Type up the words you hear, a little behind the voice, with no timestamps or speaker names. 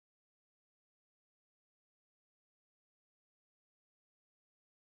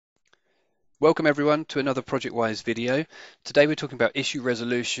Welcome everyone to another ProjectWise video. Today we're talking about issue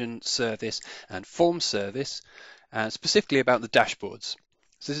resolution service and form service, specifically about the dashboards.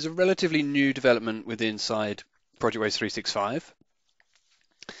 So this is a relatively new development within inside ProjectWise 365.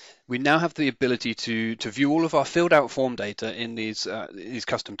 We now have the ability to view all of our filled out form data in these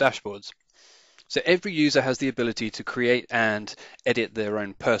custom dashboards. So every user has the ability to create and edit their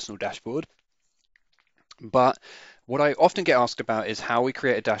own personal dashboard. But what I often get asked about is how we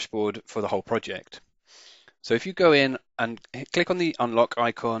create a dashboard for the whole project. So if you go in and click on the unlock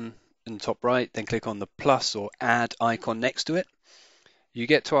icon in the top right, then click on the plus or add icon next to it, you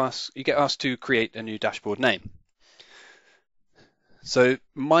get asked to create a new dashboard name. So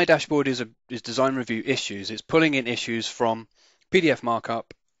my dashboard is design review issues. It's pulling in issues from PDF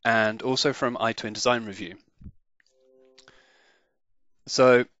markup and also from iTwin design review.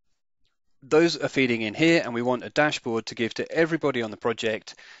 So those are feeding in here, and we want a dashboard to give to everybody on the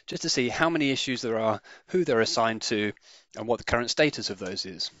project just to see how many issues there are, who they're assigned to, and what the current status of those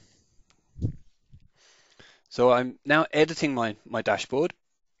is. So I'm now editing my dashboard.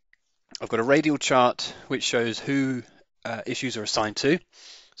 I've got a radial chart which shows who issues are assigned to.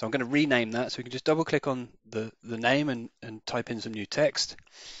 So I'm going to rename that, so we can just double click on the name and type in some new text.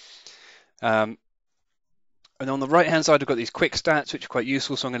 And on the right hand side, we've got these quick stats, which are quite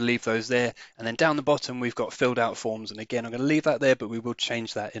useful, so I'm going to leave those there. And then down the bottom, we've got filled out forms. And again, I'm going to leave that there, but we will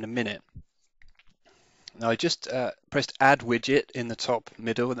change that in a minute. Now I just pressed add widget in the top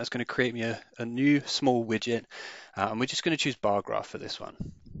middle, and that's going to create me a new small widget. And we're just going to choose bar graph for this one.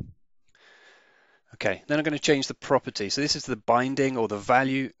 Okay, then I'm going to change the property. So this is the binding or the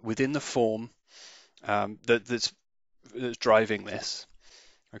value within the form that's driving this.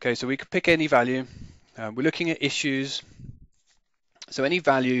 Okay, so we could pick any value. We're looking at issues, so any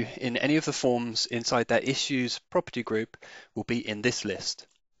value in any of the forms inside that issues property group will be in this list.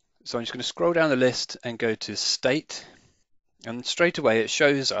 So I'm just going to scroll down the list and go to state, and straight away it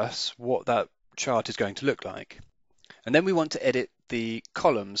shows us what that chart is going to look like. And then we want to edit the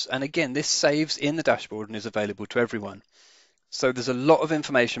columns, and again this saves in the dashboard and is available to everyone. So there's a lot of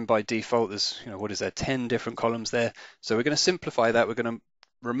information by default. There's, what is there, 10 different columns there. So we're going to simplify that. We're going to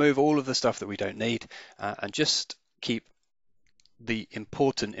remove all of the stuff that we don't need and just keep the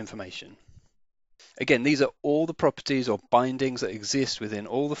important information. Again, these are all the properties or bindings that exist within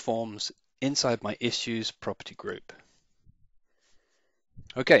all the forms inside my issues property group.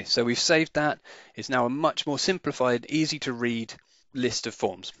 Okay, so we've saved that. It's now a much more simplified, easy to read list of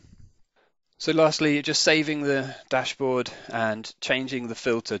forms. So lastly, just saving the dashboard and changing the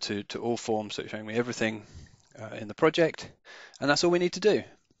filter to all forms, so it's showing me everything in the project, and that's all we need to do.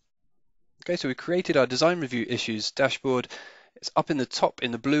 Okay, so we created our design review issues dashboard. It's up in the top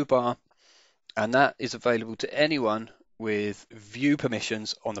in the blue bar, and that is available to anyone with view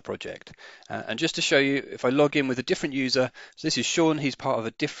permissions on the project. And just to show you, if I log in with a different user, so this is Sean, he's part of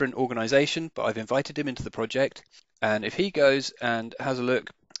a different organization, but I've invited him into the project. And if he goes and has a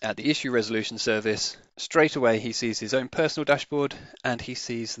look at the issue resolution service, straight away he sees his own personal dashboard and he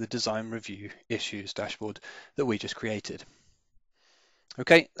sees the design review issues dashboard that we just created.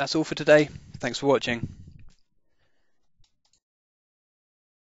 Okay, that's all for today. Thanks for watching.